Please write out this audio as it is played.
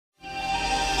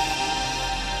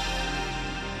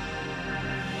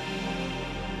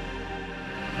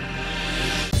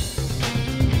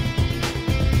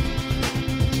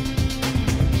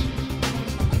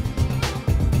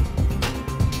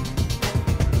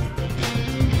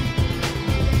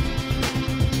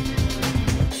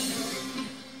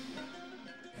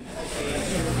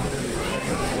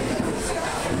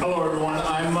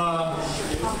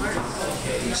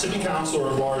City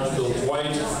Councilor at Large, Bill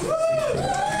White.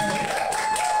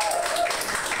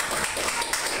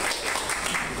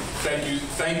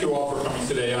 Thank you all for coming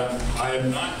today. I am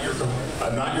not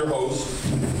your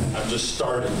host. I'm just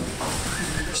starting.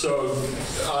 So,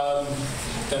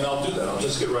 and I'll do that. I'll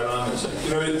just get right on this. You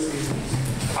know,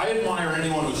 I admire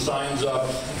anyone who signs up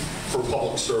for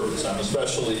public service. I'm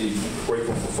especially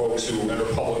grateful for folks who enter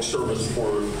public service for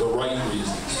the right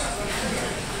reasons.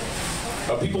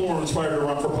 People who are inspired to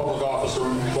run for public office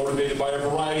are motivated by a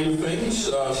variety of things,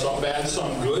 some bad,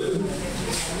 some good.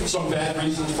 Some bad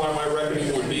reasons by my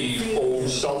reckoning would be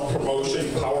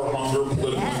self-promotion, power hunger,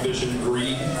 political ambition,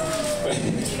 greed.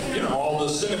 You know, all the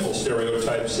cynical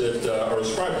stereotypes that are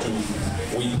ascribed to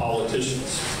we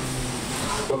politicians.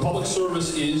 But public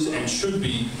service is and should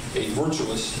be a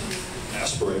virtuous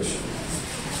aspiration.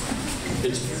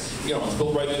 It's, you know, it's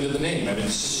built right into the name. I mean,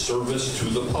 service to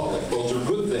the public. Those are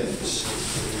good things.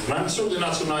 And I'm certainly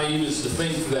not so naive as to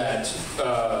think that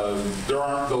there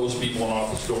aren't those people in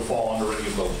office who don't fall under any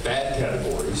of those bad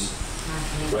categories.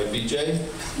 Right, BJ?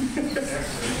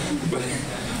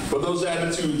 but those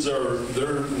attitudes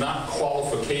they're not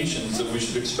qualifications that we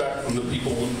should expect from the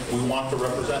people we want to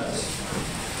represent us.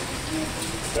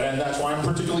 And that's why I'm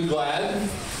particularly glad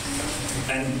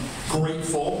and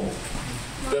grateful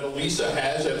that Alisa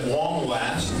has, at long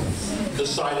last,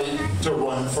 decided to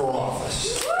run for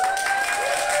office.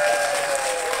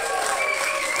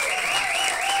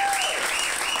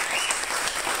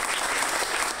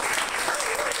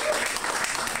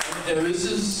 And this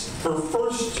is her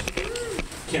first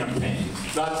campaign.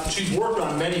 She's worked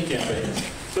on many campaigns.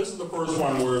 This is the first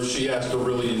one where she has to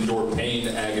really endure pain,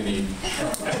 agony,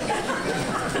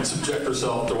 and subject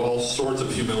herself to all sorts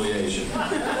of humiliation.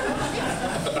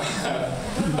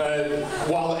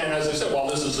 And as I said, while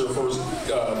this is her first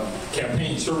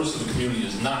campaign, service to the community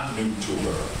is not new to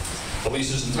her.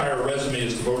 Alisa's entire resume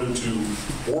is devoted to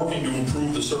working to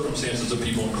improve the circumstances of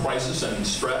people in crisis and in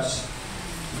stress.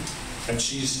 And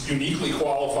she's uniquely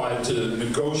qualified to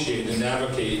negotiate and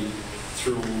navigate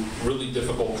through really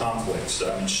difficult conflicts.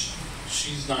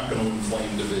 She's not going to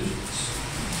inflame divisions,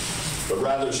 but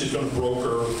rather she's going to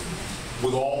broker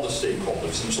with all the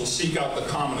stakeholders, and she'll seek out the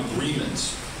common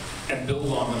agreements and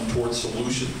build on them towards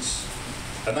solutions.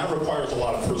 And that requires a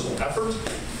lot of personal effort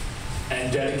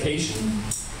and dedication.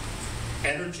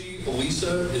 Energy,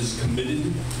 Alisa is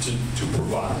committed to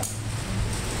provide.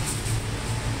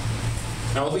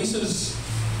 Now, Alisa's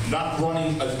not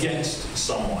running against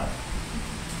someone.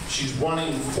 She's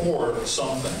running for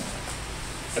something.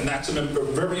 And that's a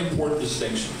very important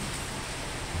distinction.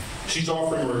 She's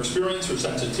offering her experience, her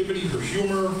sensitivity, her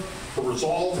humor, her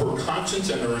resolve, her conscience,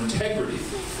 and her integrity,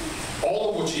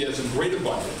 all of which she has in great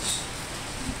abundance,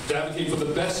 to advocate for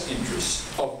the best interests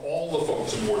of all the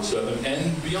folks in Ward 7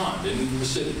 and beyond in the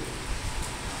city.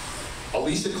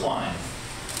 Alisa Klein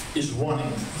is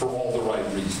running for all the right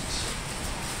reasons.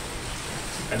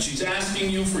 And she's asking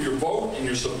you for your vote and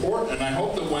your support, and I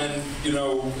hope that when you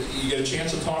get a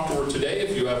chance to talk to her today,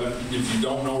 if you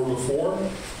don't know her before,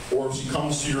 or if she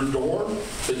comes to your door,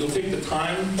 that you'll take the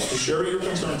time to share your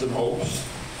concerns and hopes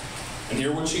and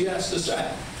hear what she has to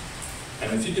say.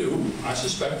 And if you do, I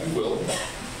suspect you will,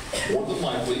 more than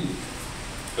likely,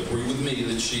 agree with me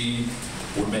that she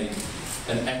would make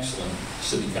an excellent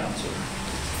city councilor.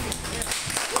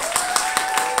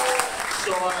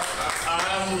 So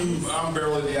I'm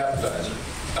barely the appetizer.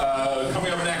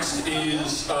 Coming up next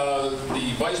is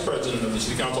the Vice President of the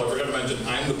City Council. I forgot to mention,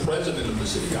 I'm the President of the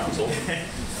City Council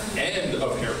and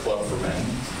of Hair Club for Men.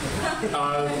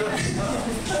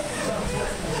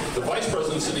 The Vice President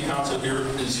of the City Council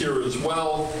is here as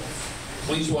well.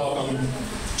 Please welcome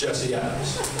Jesse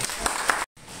Adams.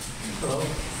 Hello.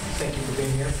 Thank you for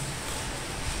being here.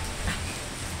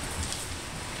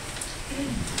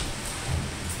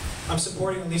 I'm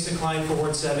supporting Alisa Klein for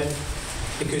Ward 7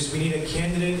 because we need a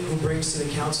candidate who brings to the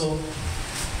council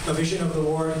a vision of the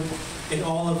ward in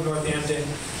all of Northampton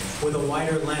with a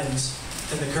wider lens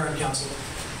than the current councilor.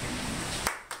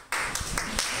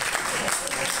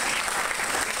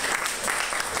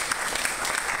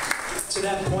 To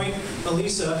that point,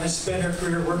 Alisa has spent her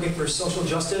career working for social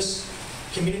justice,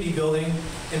 community building,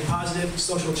 and positive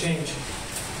social change.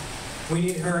 We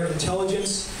need her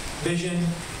intelligence, vision,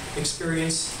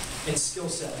 experience, and skill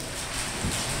set.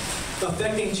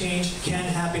 Affecting change can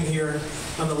happen here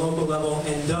on the local level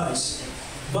and does,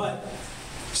 but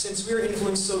since we're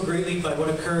influenced so greatly by what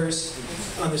occurs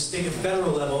on the state and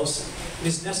federal levels, it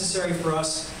is necessary for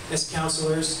us as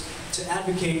councilors to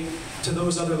advocate to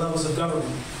those other levels of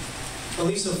government.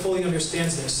 Alisa fully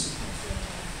understands this.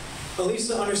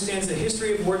 Alisa understands the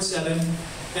history of Ward 7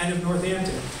 and of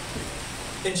Northampton.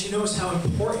 and she knows how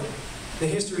important the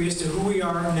history is to who we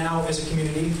are now as a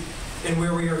community and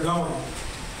where we are going.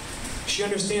 She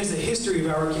understands the history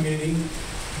of our community,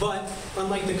 but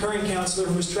unlike the current counselor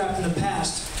who is trapped in the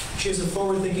past, she has a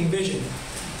forward-thinking vision.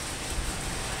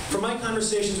 From my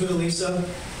conversations with Alisa,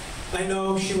 I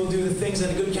know she will do the things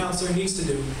that a good counselor needs to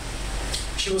do.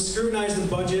 She will scrutinize the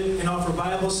budget and offer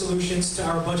viable solutions to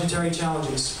our budgetary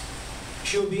challenges.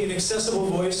 She will be an accessible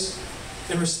voice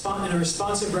and a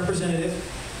responsive representative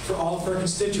for all of her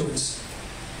constituents.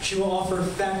 She will offer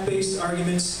fact-based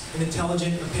arguments and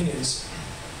intelligent opinions.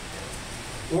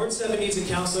 Ward 7 needs a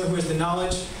counselor who has the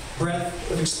knowledge,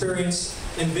 breadth of experience,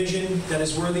 and vision that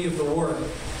is worthy of the ward.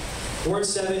 Ward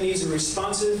 7 needs a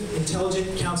responsive,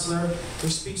 intelligent counselor who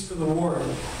speaks for the ward,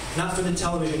 not for the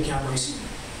television cameras.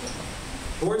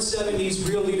 Ward 7 needs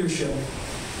real leadership.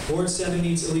 Ward 7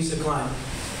 needs Alisa Klein.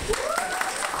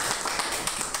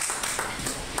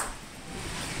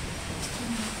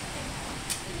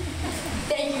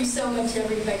 Thank you so much,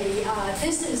 everybody.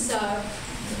 This is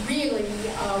really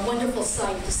a wonderful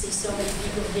sight to see so many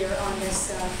people here on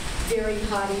this very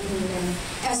hot evening. And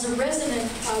as a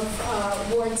resident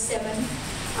of Ward 7,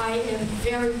 I am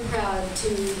very proud to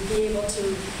be able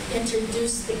to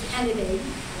introduce the candidate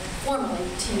formally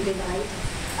to you tonight,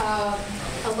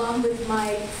 along with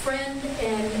my friend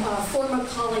and former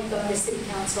colleague on the City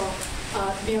Council,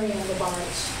 Mary Ann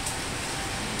Labarge.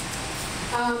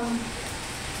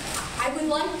 I would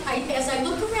like, as I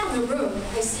look around the room,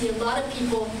 I see a lot of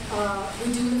people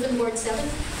who do live in Ward 7,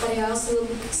 but I also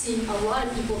see a lot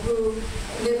of people who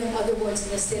live in other wards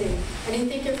in the city. And I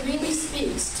think it really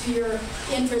speaks to your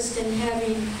interest in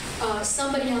having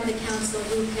somebody on the council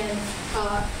who can,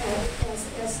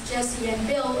 as Jesse and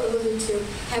Bill alluded to,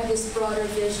 have this broader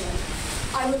vision.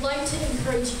 I would like to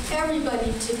encourage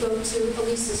everybody to go to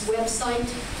Alisa's website.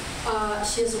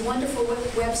 She has a wonderful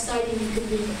website, and you can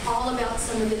read all about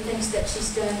some of the things that she's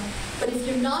done. But if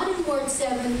you're not in Ward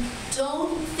 7,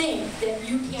 don't think that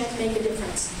you can't make a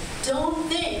difference. Don't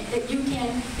think that you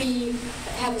can't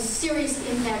have a serious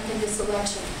impact in this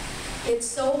election. It's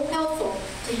so helpful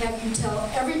to have you tell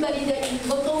everybody that you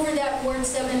look over that Ward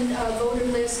 7 voter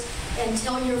list and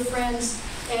tell your friends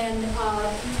and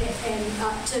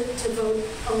to vote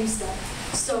Alisa.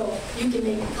 So you can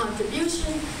make a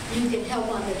contribution, you can help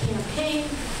on the campaign,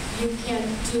 you can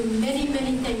do many,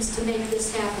 many things to make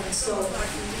this happen. So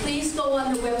please go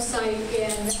on the website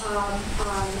and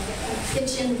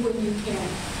pitch in when you can.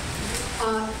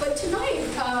 But tonight,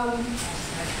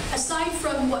 aside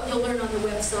from what you'll learn on the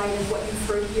website and what you've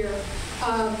heard here,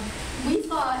 we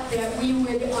thought that we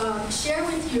would share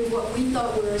with you what we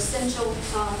thought were essential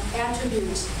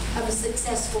attributes of a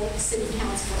successful city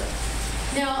councilor.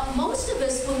 Now, most of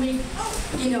us, when we,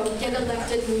 get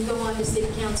elected and we go on to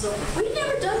city council, we've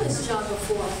never done this job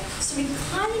before. So we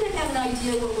kind of have an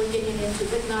idea what we're getting into,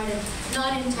 but not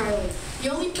entirely. The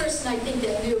only person I think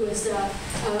that knew was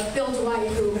Bill Dwight,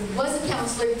 who was a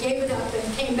councilor, gave it up,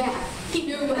 and came back. He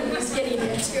knew what he was getting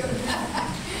into.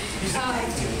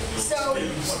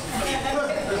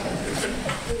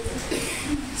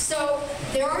 So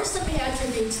there are some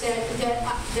attributes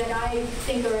that I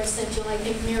think are essential. I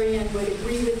think Mary Ann would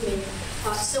agree with me.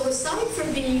 So aside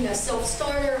from being a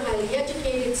self-starter, highly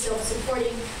educated,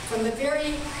 self-supporting from a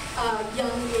very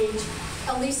young age,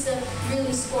 Alisa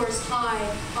really scores high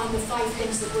on the 5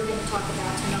 things that we're going to talk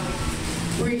about tonight,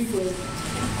 briefly.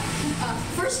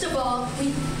 First of all,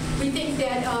 we think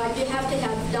that you have to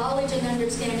have knowledge and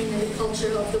understanding of the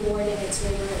culture of the ward and its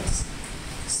neighborhoods.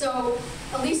 So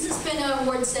Alisa's been a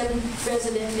Ward 7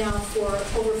 resident now for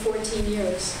over 14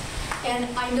 years. And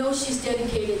I know she's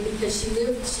dedicated because she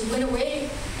went away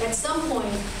at some point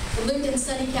and lived in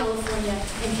sunny California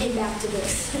and came back to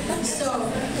this. So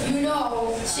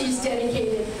she's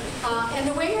dedicated. And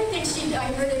the way I think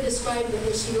I heard her describe it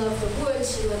was she loved the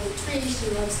woods, she loved the trees, she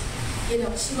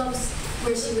loves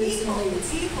where she lives in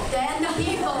Leeds. And the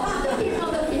people.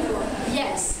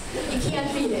 Yes, you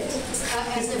can't beat it,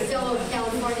 as a fellow of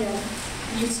California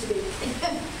used to be.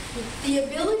 The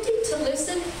ability to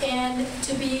listen and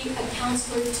to be a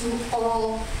counselor to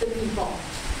all the people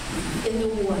in the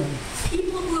ward.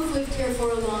 People who have lived here for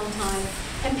a long time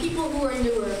and people who are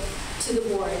newer to the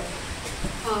ward.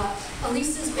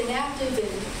 Alisa's been active in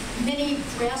many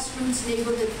grassroots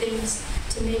neighborhood things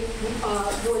to make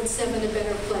Ward 7 a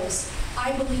better place.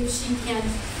 I believe she can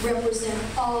represent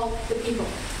all the people.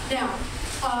 Now,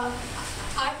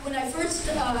 when I first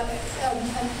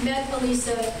met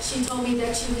Alisa, she told me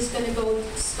that she was going to go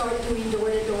start doing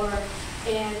door-to-door.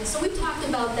 And so we talked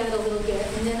about that a little bit.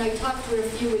 And then I talked to her a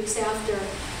few weeks after,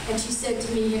 and she said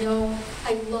to me,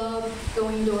 I love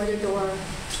going door-to-door.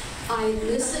 I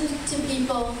listened to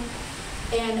people,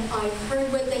 and I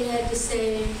heard what they had to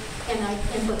say, and I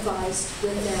empathized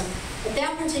with them. At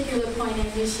that particular point,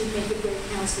 I knew she'd make a great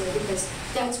counselor, because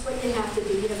that's what you have to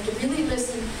do. You have to really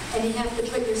listen, and you have to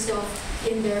put yourself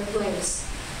in their place.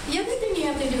 The other thing you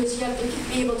have to do is you have to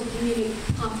be able to communicate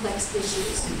complex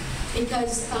issues,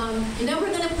 because you're never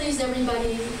going to please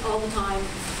everybody all the time,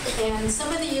 and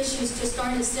some of the issues just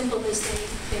aren't as simple as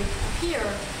they appear.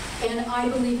 And I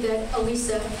believe that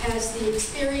Alisa has the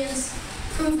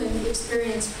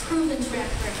proven track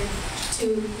record to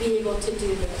be able to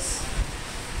do this.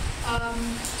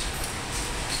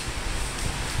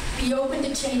 Be open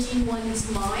to changing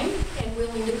one's mind and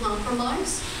willing to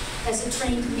compromise. As a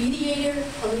trained mediator,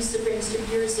 Alisa brings her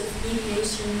years of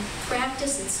mediation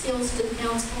practice and skills to the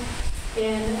council.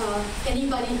 And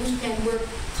anybody who can work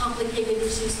complicated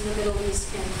issues in the Middle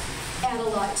East can add a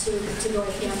lot to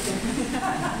Northampton.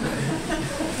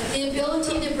 The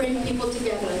ability to bring people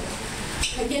together.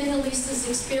 Again, Alisa's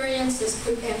experience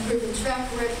and proven track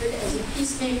record as a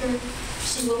peacemaker,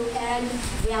 she will add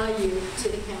value to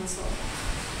the council.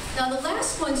 Now, the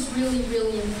last one's really,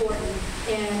 really important,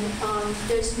 and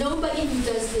there's nobody who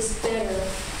does this better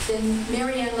than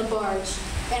Marianne Labarge,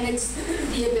 and it's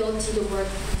the ability to work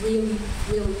really,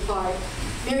 really hard.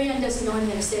 Marianne doesn't know I'm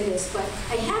going to say this, but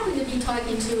I happened to be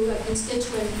talking to a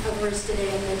constituent of hers today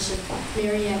and mentioned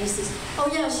Marianne. He says, oh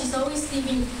yeah, she's always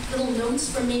leaving little notes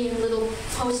for me and little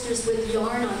posters with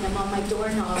yarn on them on my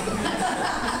doorknob.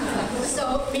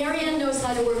 So Marianne knows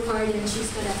how to work hard, and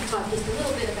she's going to talk just a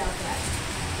little bit about that.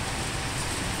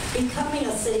 Becoming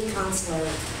a city councilor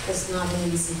is not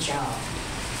an easy job.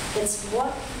 It's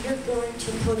what you're going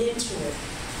to put into it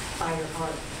by your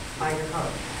heart,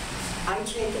 I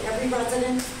take every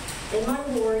resident in my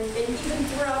ward and even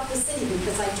throughout the city,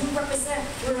 because I do represent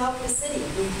throughout the city.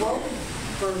 We vote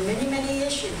for many, many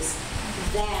issues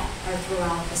that are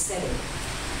throughout the city.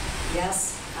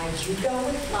 Yes, I do go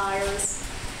with flyers.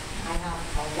 I have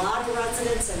a lot of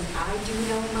residents, and I do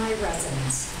know my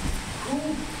residents who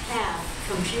have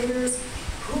computers,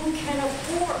 who can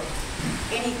afford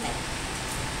anything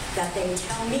that they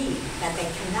tell me that they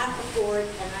cannot afford.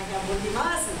 And I have Wendy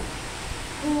Mosman,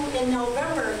 who in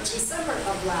November, December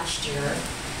of last year,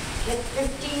 hit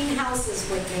 15 houses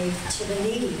with me to the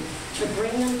needy to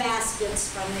bring them baskets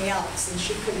from the Alps, and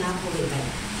she could not believe it.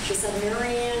 She said,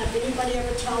 Marianne, if anybody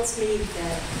ever tells me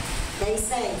that they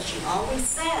say, she always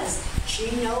says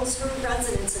she knows her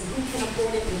residents and who can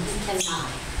afford it and who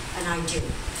cannot, and I do.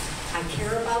 I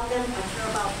care about them. I care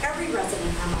about every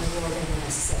resident on my ward in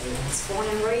this city, and it's born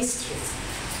and raised here.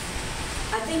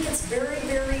 I think it's very,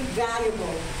 very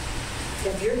valuable.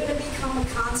 If you're going to become a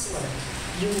councilor,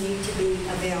 you need to be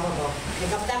available.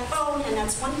 Pick up that phone, and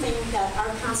that's one thing that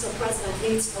our council president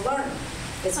needs to learn.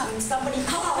 Is when somebody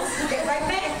calls, get right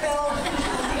back, Bill.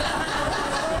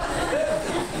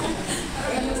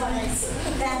 Anyways,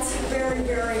 that's very,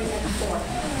 very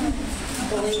important.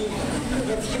 Believe me,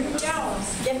 if you don't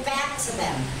get back to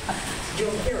them,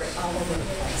 you'll hear it all over the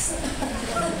place.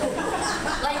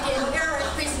 Like in your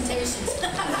presentations.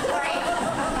 Right?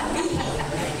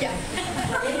 Yeah.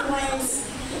 But anyways,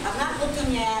 I'm not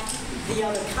looking at the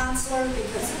other councilor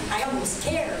because I almost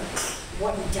care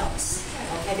what he does,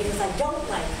 okay? Because I don't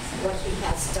like what he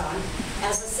has done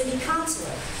as a city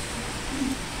councilor,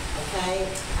 okay?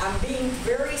 I'm being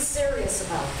very serious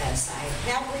about this. I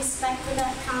had respect for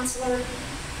that councilor,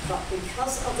 but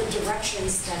because of the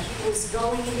directions that he was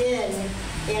going in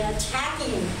and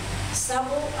attacking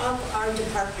several of our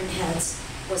department heads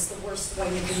was the worst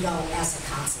way you can go as a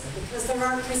councilor, because there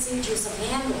are procedures of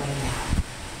handling that.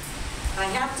 I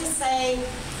have to say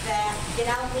that, get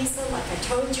out, Lisa, like I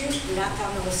told you, knock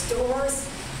on those doors.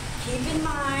 Keep in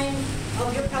mind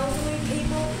of your elderly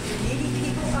people, your needy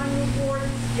people on your board,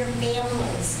 your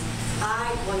families.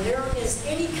 When there is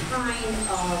any kind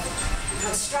of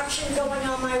construction going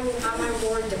on my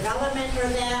ward, development or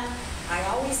that, I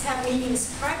always have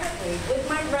meetings privately with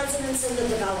my residents and the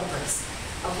developers.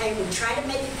 Okay, we try to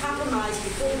make a compromise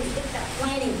before we hit that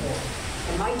planning board.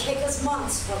 It might take us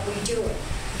months, but we do it.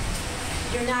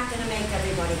 You're not going to make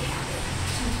everybody happy.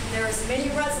 There's many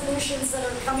resolutions that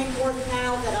are coming forth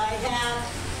now that I have,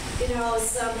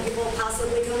 some people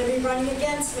possibly going to be running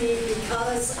against me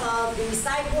because of the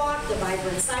sidewalk, the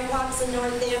vibrant sidewalks in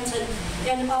Northampton,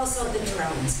 and also the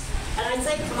drones. And I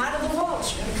say, come out of the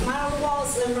walls. You're going to come out of the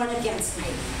walls and run against me.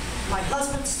 My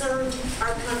husband served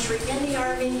our country in the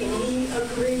Army, and he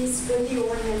agrees with the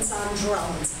ordinance on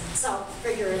drones. So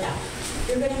figure it out.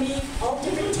 You're going to meet all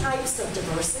different types of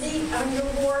diversity on your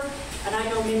ward, and I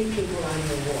know many people on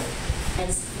your ward. and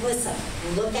listen.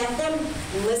 Look at them,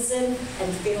 listen,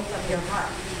 and feel from your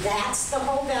heart. That's the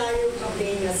whole value of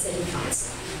being a city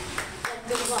councilor. And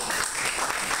good luck.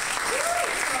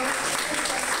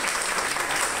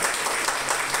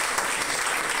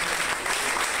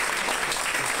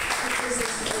 It's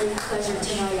a great pleasure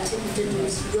tonight to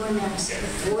introduce your next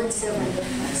Ward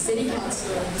 7 City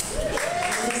Councilor.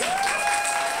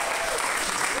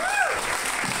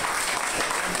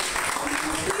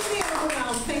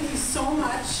 Thank you so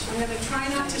much. I'm going to try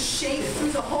not to shake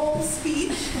through the whole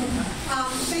speech.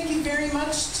 Thank you very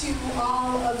much to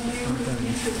all of you who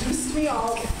introduced me,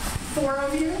 all 4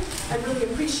 of you. I really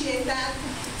appreciate that.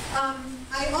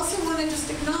 I also want to just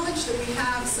acknowledge that we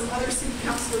have some other city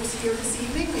councilors here this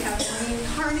evening. We have Maureen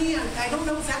Carney. I don't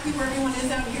know exactly where everyone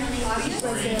is out here in the audience.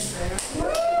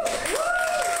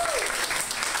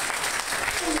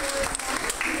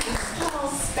 Paul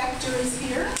Spector is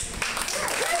here.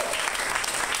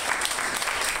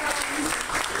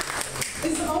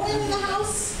 Is Owen in the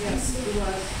house? Yes, he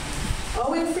was.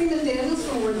 Owen Freeman Daniels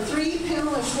from Ward 3.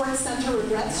 Pamela Schwartz sent her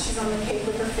regrets. She's on the Cape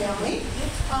with her family.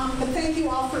 But thank you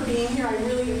all for being here. I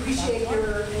really appreciate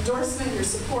your endorsement, your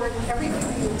support, and everything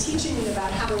that you're teaching me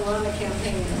about how to run a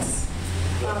campaign. It's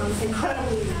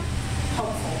incredibly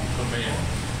helpful.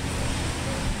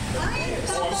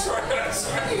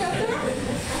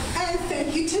 And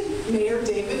thank you to Mayor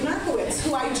David Markowitz,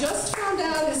 who I just found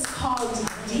out is called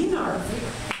DNARV.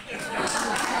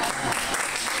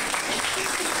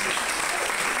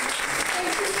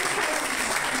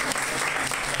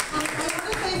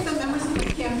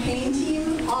 Campaign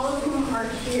team, all of whom are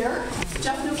here.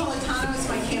 Jeff Napolitano is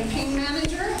my campaign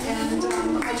manager, and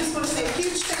I just want to say a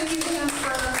huge thank you to him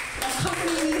for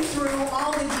accompanying me through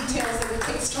all the details that it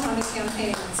takes to run a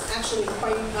campaign. It's actually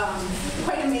quite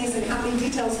amazing how many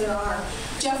details there are.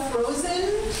 Jeff Rosen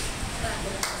is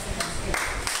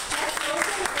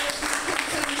my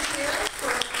campaign chair.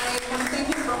 I want to thank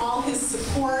him for all his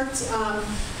support,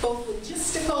 both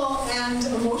logistical and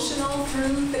emotional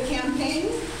through the campaign.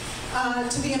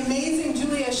 To the amazing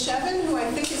Julia Shevin, who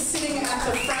I think is sitting at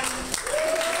the front.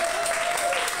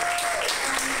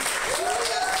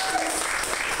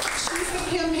 She's the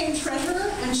campaign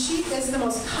treasurer, and she is the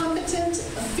most competent,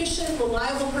 efficient,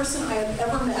 reliable person I have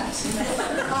ever met.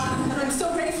 And I'm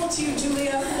so grateful to you,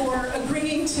 Julia, for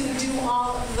agreeing to do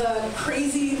all of the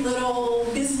crazy little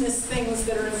business things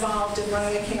that are involved in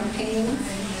running a campaign.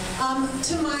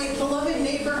 To my beloved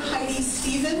neighbor, Heidi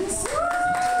Stevens.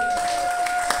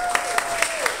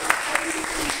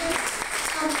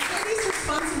 Heidi's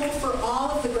responsible for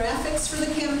all of the graphics for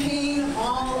the campaign,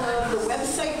 all of the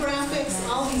website graphics,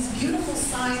 all these beautiful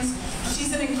signs.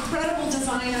 She's an incredible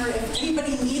designer. If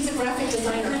anybody needs a graphic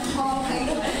designer, call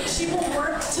Heidi. She will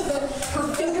work to her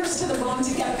fingers to the bone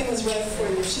to get things right for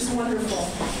you. She's wonderful.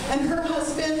 And her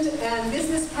husband and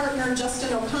business partner,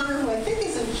 Justin O'Connor, who I think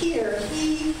isn't here,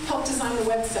 he helped design the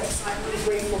website, so I'm really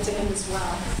grateful to him as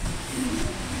well.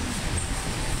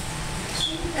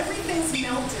 Everything's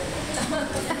melted.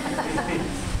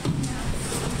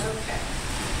 Okay.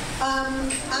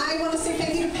 I want to say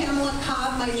thank you to Pamela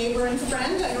Cobb, my neighbor and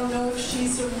friend. I don't know if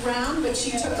she's around, but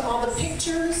she took all the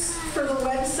pictures for the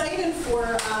website and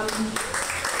for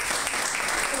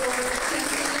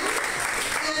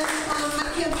my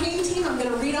campaign team. I'm going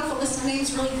to read off a list of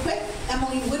names really quick.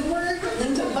 Emily Woodward,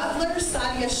 Linda Butler,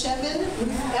 Sadia Shevin,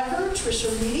 Ruth Ever, Trisha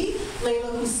Reedy,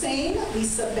 Layla Hussein,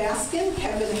 Lisa Baskin,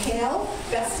 Kevin Hale,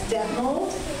 Bess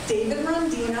Detmold, David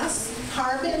Rondinas,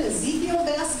 Carbon, Ezekiel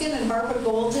Baskin, and Barbara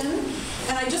Golden.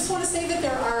 And I just want to say that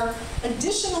there are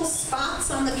additional spots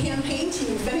on the campaign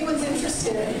team. If anyone's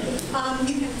interested,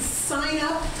 you can sign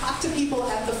up, talk to people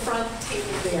at the front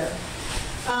table there.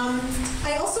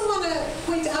 I also want to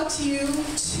point out to you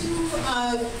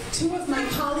two of my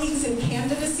colleagues in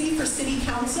candidacy for City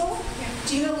Council.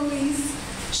 Gina Louise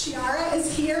Chiara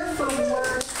is here for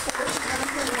Ward 4.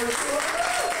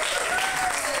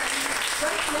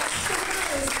 Right next to her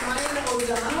is Ryan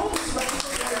O'Donnell, who's running for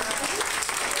Ward 5.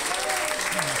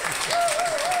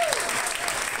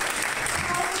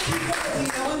 People that we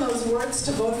know in those wards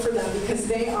to vote for them because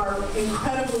they are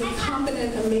incredibly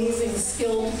competent, amazing,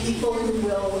 skilled people who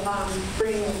will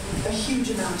bring a huge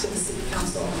amount to the City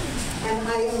Council. And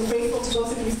I am grateful to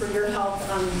both of you for your help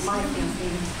on my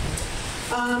campaign.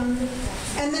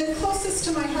 And then closest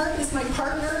to my heart is my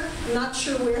partner. I'm not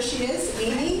sure where she is,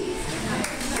 Amy.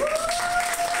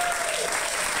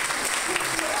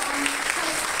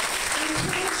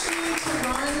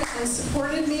 And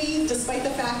supported me despite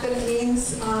the fact that it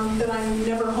means that I'm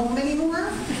never home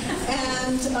anymore.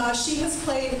 And she has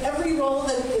played every role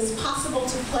that is possible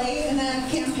to play in a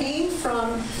campaign,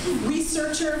 from research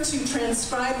researcher to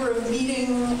transcriber of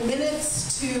meeting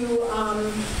minutes to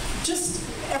just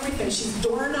everything. She's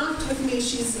door-knocked with me.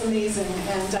 She's amazing,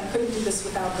 and I couldn't do this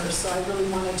without her, so I really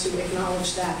wanted to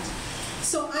acknowledge that.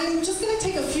 So I'm just going to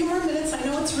take a few more minutes. I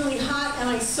know it's really hot, and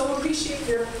I so appreciate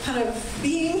your kind of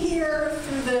being here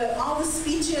through all the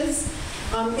speeches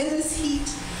in this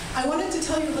heat. I wanted to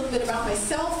tell you a little bit about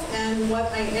myself and what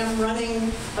I am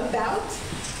running about.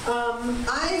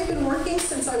 I've been working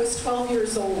since I was 12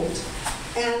 years old,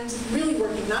 and really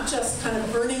working, not just kind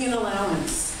of earning an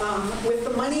allowance. With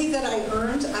the money that I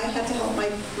earned, I had to help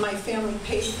my family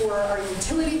pay for our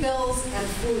utility bills and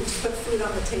food, to put food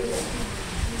on the table.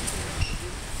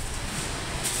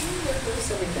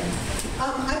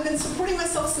 I've been supporting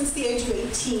myself since the age of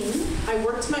 18. I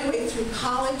worked my way through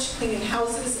college, cleaning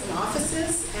houses and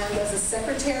offices, and as a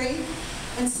secretary.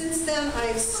 And since then,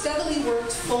 I've steadily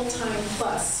worked full-time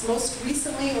plus, most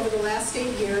recently over the last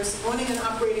 8 years, owning and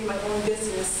operating my own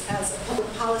business as a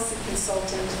public policy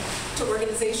consultant to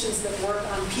organizations that work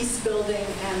on peace building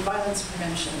and violence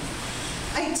prevention.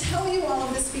 I tell you all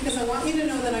of this because I want you to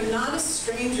know that I'm not a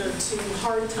stranger to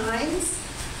hard times,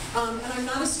 and I'm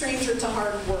not a stranger to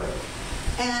hard work.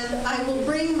 And I will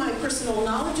bring my personal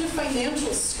knowledge of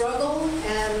financial struggle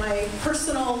and my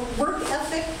personal work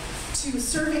ethic to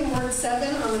serving Ward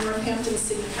 7 on the Northampton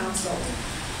City Council.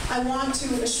 I want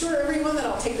to assure everyone that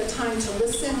I'll take the time to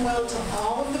listen well to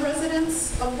all of the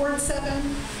residents of Ward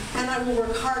 7, and I will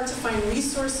work hard to find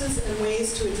resources and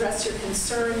ways to address your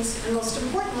concerns, and most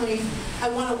importantly, I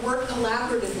want to work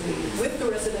collaboratively with the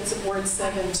residents of Ward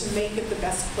 7 to make it the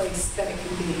best place that it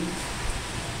can be.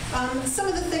 Some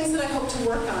of the things that I hope to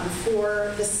work on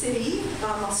for the city,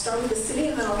 I'll start with the city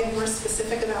and then I'll get more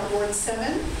specific about Ward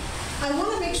 7. I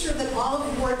want to make sure that all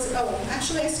of Wards,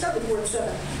 I start with Ward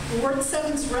 7. Ward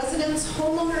 7's residents,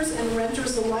 homeowners and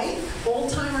renters alike,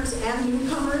 old-timers and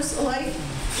newcomers alike,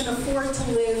 can afford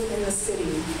to live in the city.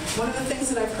 One of the things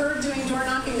that I've heard doing door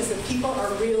knocking is that people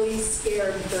are really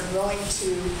scared that they're going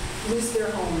to lose their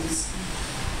homes.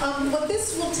 What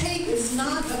this will take is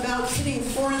not about pitting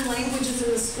foreign languages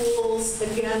in the schools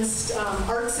against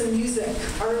art and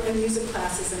music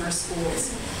classes in our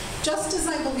schools. Just as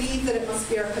I believe that it must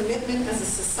be our commitment as a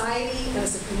society and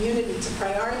as a community to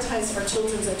prioritize our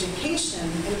children's education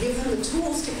and give them the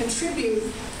tools to contribute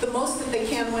the most that they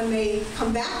can when they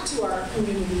come back to our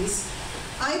communities,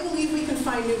 I believe we can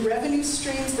find new revenue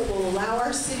streams that will allow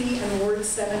our city and Ward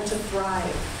 7 to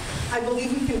thrive. I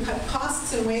believe we can cut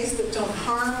costs in ways that don't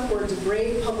harm or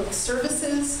degrade public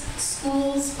services,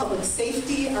 schools, public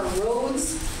safety, our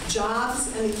roads, jobs,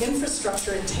 and the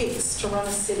infrastructure it takes to run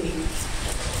a city.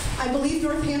 I believe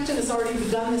Northampton has already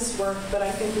begun this work, but I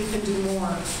think we can do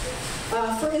more.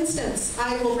 For instance,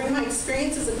 I will bring my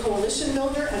experience as a coalition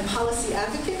builder and policy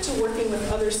advocate to working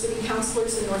with other city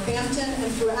councilors in Northampton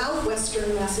and throughout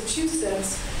Western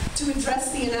Massachusetts to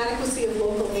address the inadequacy of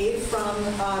local aid from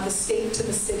the state to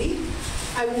the city.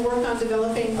 I will work on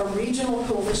developing a regional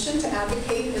coalition to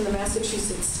advocate in the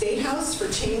Massachusetts State House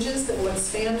for changes that will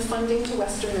expand funding to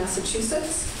Western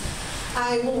Massachusetts.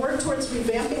 I will work towards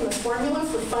revamping the formula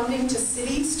for funding to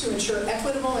cities to ensure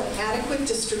equitable and adequate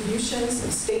distributions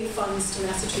of state funds to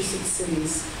Massachusetts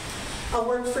cities. I'll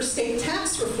work for state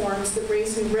tax reforms that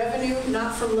raise new revenue,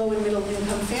 not from low and middle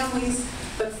income families,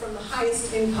 but from the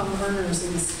highest income earners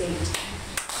in the state.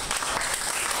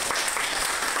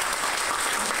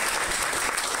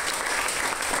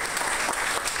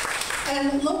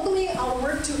 And locally, I'll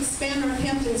work to expand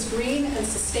Northampton's green and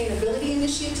sustainability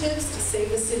initiatives to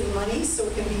save the city money so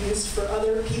it can be used for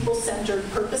other people-centered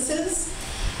purposes.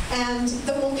 And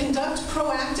that will conduct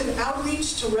proactive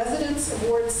outreach to residents of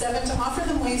Ward 7 to offer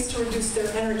them ways to reduce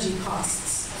their energy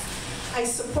costs. I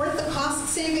support the cost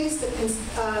savings that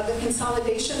the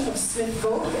consolidation of Smith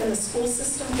Voc and the school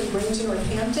system can bring to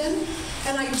Northampton.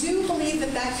 And I do believe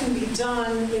that that can be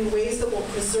done in ways that will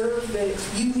preserve the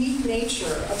unique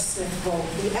nature of Smith Voc,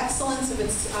 the excellence of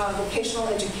its vocational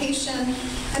education,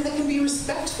 and that can be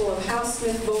respectful of how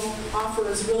Smith Voc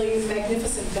offers really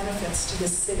magnificent benefits to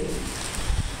this city.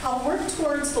 I'll work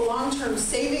towards the long-term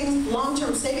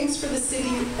savings for the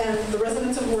city and the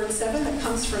residents of Ward 7 that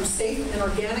comes from safe and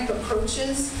organic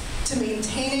approaches to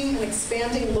maintaining and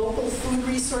expanding local food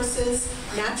resources,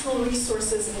 natural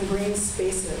resources, and green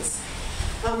spaces.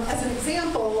 As an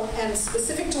example, and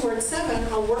specific to Ward 7,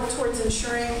 I'll work towards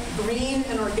ensuring green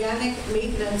and organic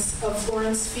maintenance of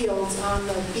Florence Fields on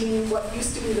the what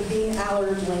used to be the Bean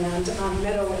Allard land on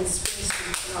Meadow and Spring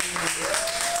Street.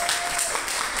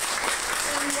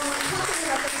 And while I'm talking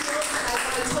about the fields, I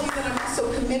want to tell you that I'm also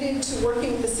committed committed to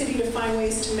working with the city to find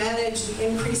ways to manage the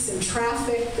increase in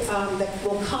traffic that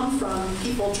will come from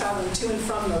people traveling to and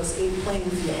from those 8 playing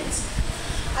fields.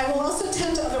 I will also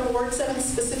tend to other Ward 7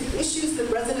 specific issues that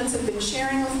residents have been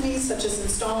sharing with me, such as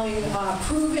installing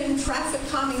proven traffic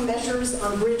calming measures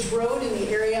on Bridge Road in the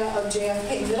area of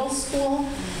JFK Middle School.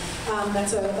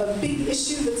 That's a big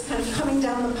issue that's kind of coming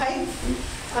down the pipe.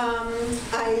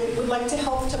 I would like to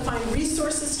help to find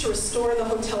resources to restore the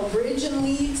Hotel Bridge in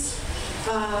Leeds,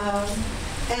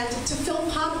 and to fill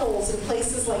potholes in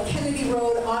places like Kennedy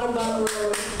Road, Audubon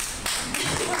Road.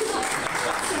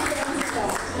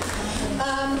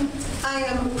 I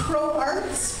am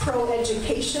pro-arts,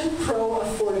 pro-education,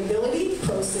 pro-affordability,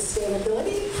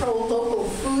 pro-sustainability, pro-local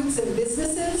foods and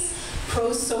businesses,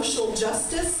 pro-social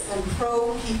justice, and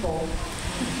pro-people.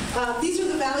 These are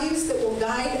the values that will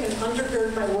guide and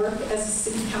undergird my work as a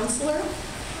city councilor.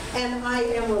 And I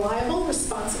am reliable,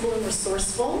 responsible, and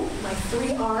resourceful, my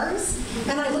 3 R's.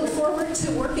 And I look forward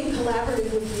to working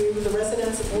collaboratively with you, the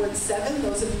residents of Ward 7,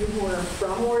 those of you who are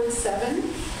from Ward 7,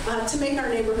 to make our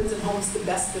neighborhoods and homes the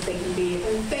best that they can be.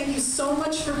 And thank you so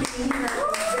much for being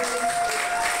here.